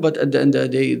understand, but at the end of the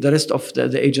day, the rest of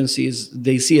the agencies,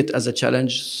 they see it as a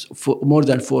challenge for more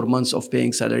than 4 months of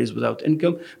paying salaries without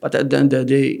income. But at the end of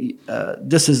the day,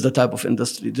 this is the type of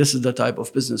industry, this is the type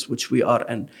of business which we are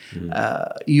in.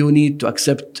 You need to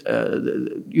accept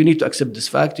this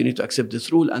fact, you need to accept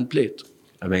this rule and play it.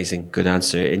 Amazing, good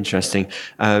answer, interesting.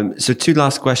 So 2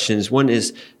 last questions. One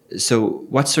is, so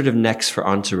what's sort of next for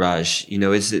Entourage?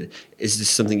 Is this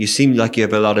something, you seem like you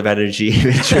have a lot of energy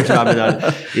during Ramadan,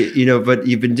 but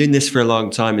you've been doing this for a long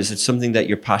time. Is it something that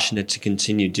you're passionate to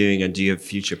continue doing, and do you have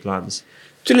future plans?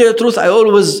 To tell you the truth, I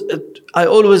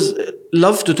always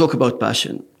love to talk about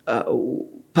passion.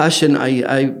 Passion,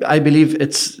 I believe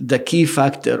it's the key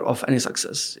factor of any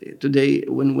success. Today,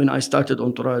 when I started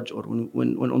Entourage, or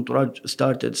when Entourage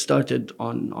started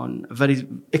on a very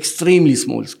extremely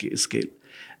small scale.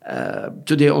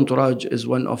 Today, Entourage is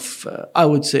one of, I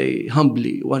would say,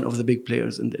 humbly, one of the big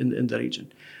players in the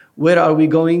region. Where are we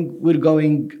going? We're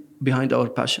going behind our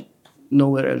passion,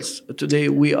 nowhere else. Today,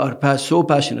 we are so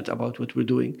passionate about what we're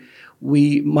doing.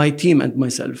 My team and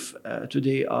myself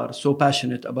today are so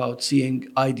passionate about seeing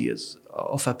ideas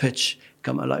of a pitch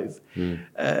come alive.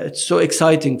 It's so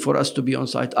exciting for us to be on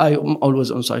site. I am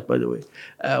always on site, by the way.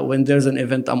 When there's an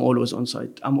event, I'm always on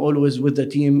site. I'm always with the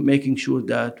team, making sure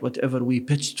that whatever we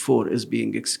pitched for is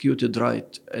being executed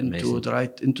right into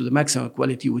the maximum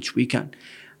quality which we can.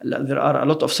 There are a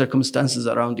lot of circumstances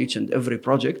around each and every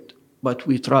project, but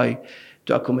we try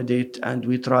to accommodate, and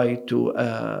we try to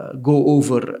go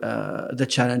over the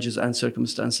challenges and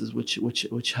circumstances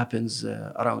which happens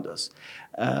around us.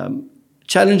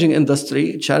 Challenging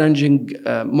industry, challenging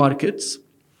markets,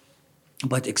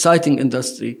 but exciting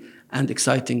industry and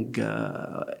exciting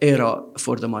era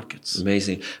for the markets.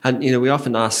 Amazing. And we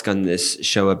often ask on this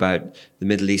show about the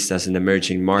Middle East as an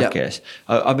emerging market.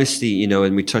 Yeah. Obviously,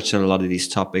 and we touched on a lot of these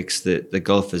topics. The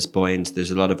Gulf is buoyant.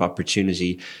 There's a lot of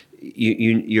opportunity.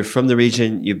 You're from the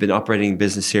region. You've been operating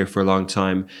business here for a long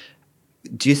time.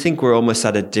 Do you think we're almost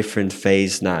at a different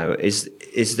phase now? Is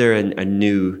there a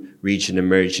new region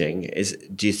emerging?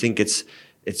 Do you think it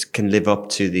can live up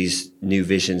to these new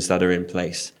visions that are in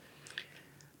place?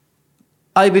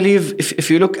 I believe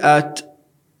if you look at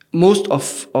most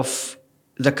of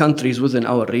the countries within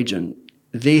our region,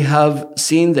 they have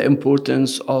seen the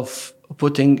importance of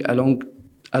putting a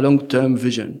long-term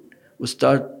vision. We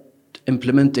start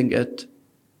implementing it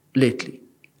lately.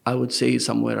 I would say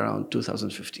somewhere around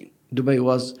 2015. Dubai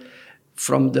was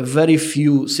from the very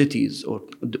few cities, or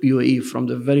the UAE, from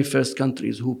the very first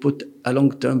countries who put a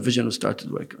long-term vision who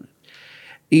started working on it.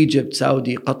 Egypt,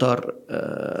 Saudi, Qatar,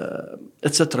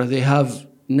 etc. They have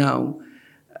now,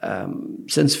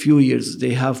 since few years,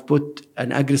 they have put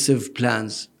an aggressive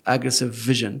plans, aggressive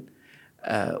vision.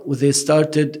 They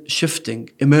started shifting,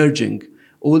 emerging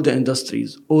all the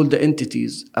industries, all the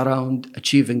entities around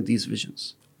achieving these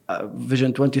visions.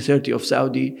 Vision 2030 of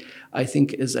Saudi, I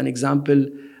think, is an example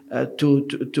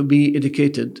to be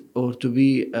educated, or to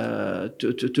be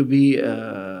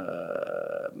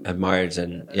Admired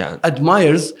and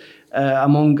admires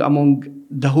among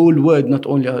the whole world, not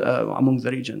only among the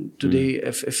region. Today,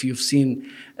 if you've seen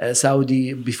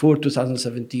Saudi before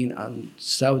 2017 and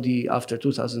Saudi after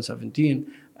 2017,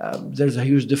 there's a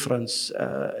huge difference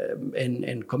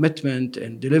in commitment,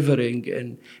 in delivering,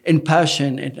 in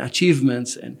passion, in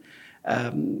achievements. And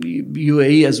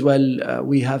UAE as well,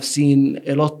 we have seen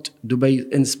a lot, Dubai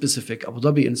in specific, Abu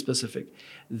Dhabi in specific.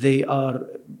 They are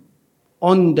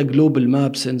on the global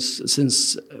map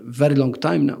since a very long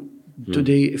time now.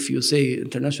 Today, if you say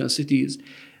international cities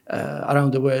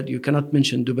around the world, you cannot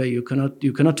mention Dubai. You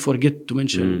cannot forget to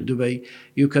mention Dubai.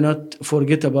 You cannot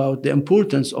forget about the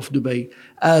importance of Dubai,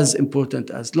 as important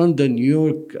as London, New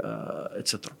York,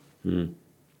 etc.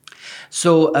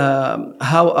 So,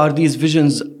 how are these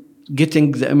visions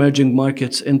getting the emerging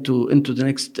markets into the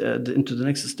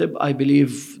next step? I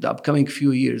believe the upcoming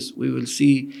few years we will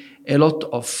see a lot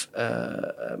of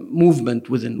movement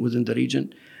within the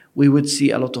region. We would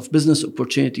see a lot of business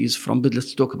opportunities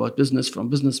let's talk about business. From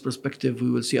business perspective, we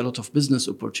will see a lot of business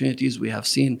opportunities. We have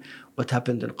seen what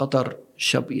happened in Qatar.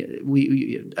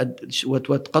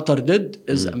 What Qatar did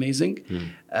is amazing.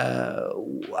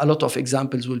 A lot of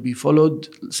examples will be followed,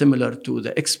 similar to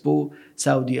the Expo.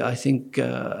 Saudi, I think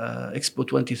Expo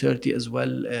 2030 as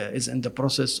well is in the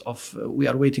process of, we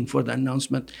are waiting for the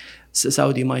announcement.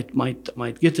 Saudi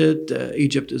might get it.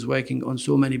 Egypt is working on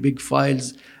so many big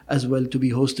files as well to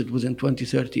be hosted within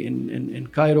 2030 in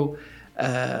Cairo,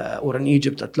 or in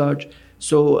Egypt at large.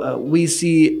 So we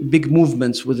see big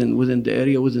movements within the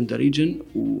area, within the region.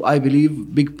 I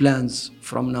believe big plans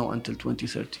from now until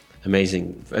 2030.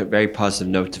 Amazing. A very positive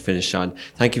note to finish on.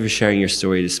 Thank you for sharing your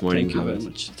story this morning. Thank you very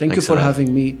much. Thank you for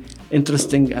having me.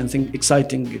 Interesting and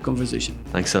exciting conversation.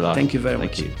 Thanks a lot. Thank you very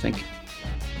much. Thank you.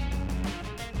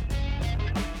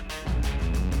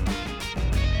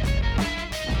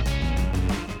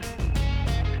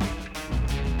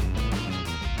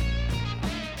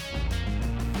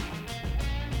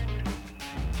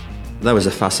 That was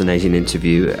a fascinating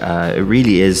interview. It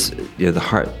really is, the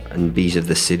heart and beat of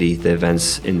the city, the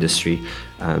events industry.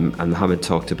 And Mohammed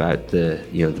talked about the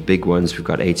big ones. We've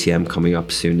got ATM coming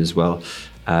up soon as well.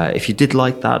 If you did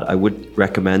like that, I would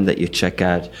recommend that you check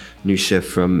out Nusha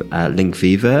from Link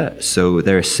Viva. So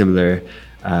they're a similar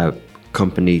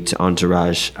company to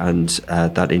Entourage, and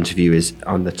that interview is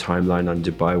on the timeline on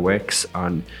Dubai Works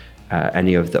on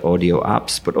any of the audio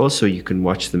apps, but also you can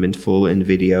watch them in full in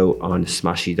video on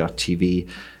smashy.tv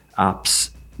apps,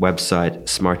 website,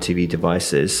 smart TV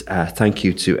devices. Thank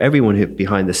you to everyone who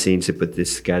behind the scenes who put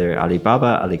this together: Ali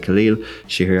Baba, Ali Khalil,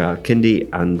 Shahir Al-Kindi,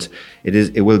 and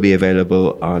it will be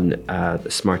available on the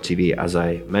smart TV, as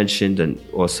I mentioned, and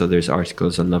also there's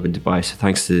articles on Love in Dubai. So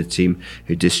thanks to the team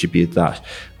who distribute that.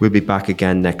 We'll be back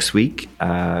again next week.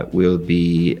 We'll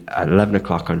be at 11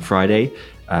 o'clock on Friday.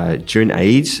 During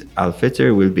Eid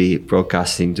al-Fitr, we'll be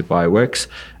broadcasting Dubai Works,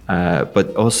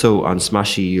 but also on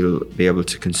Smashy, you'll be able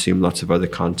to consume lots of other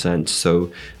content.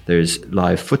 So there's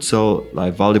live futsal,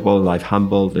 live volleyball, live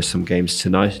handball. There's some games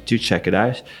tonight. Do check it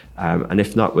out. And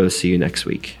if not, we'll see you next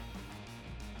week.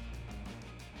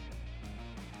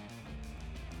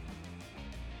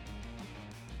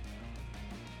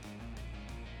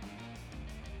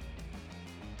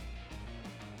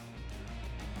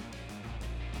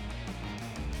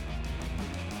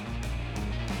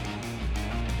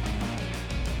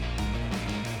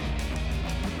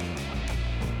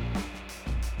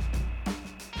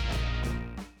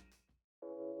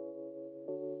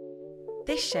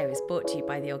 This show is brought to you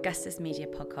by the Augustus Media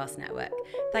Podcast Network.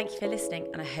 Thank you for listening,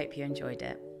 and I hope you enjoyed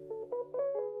it.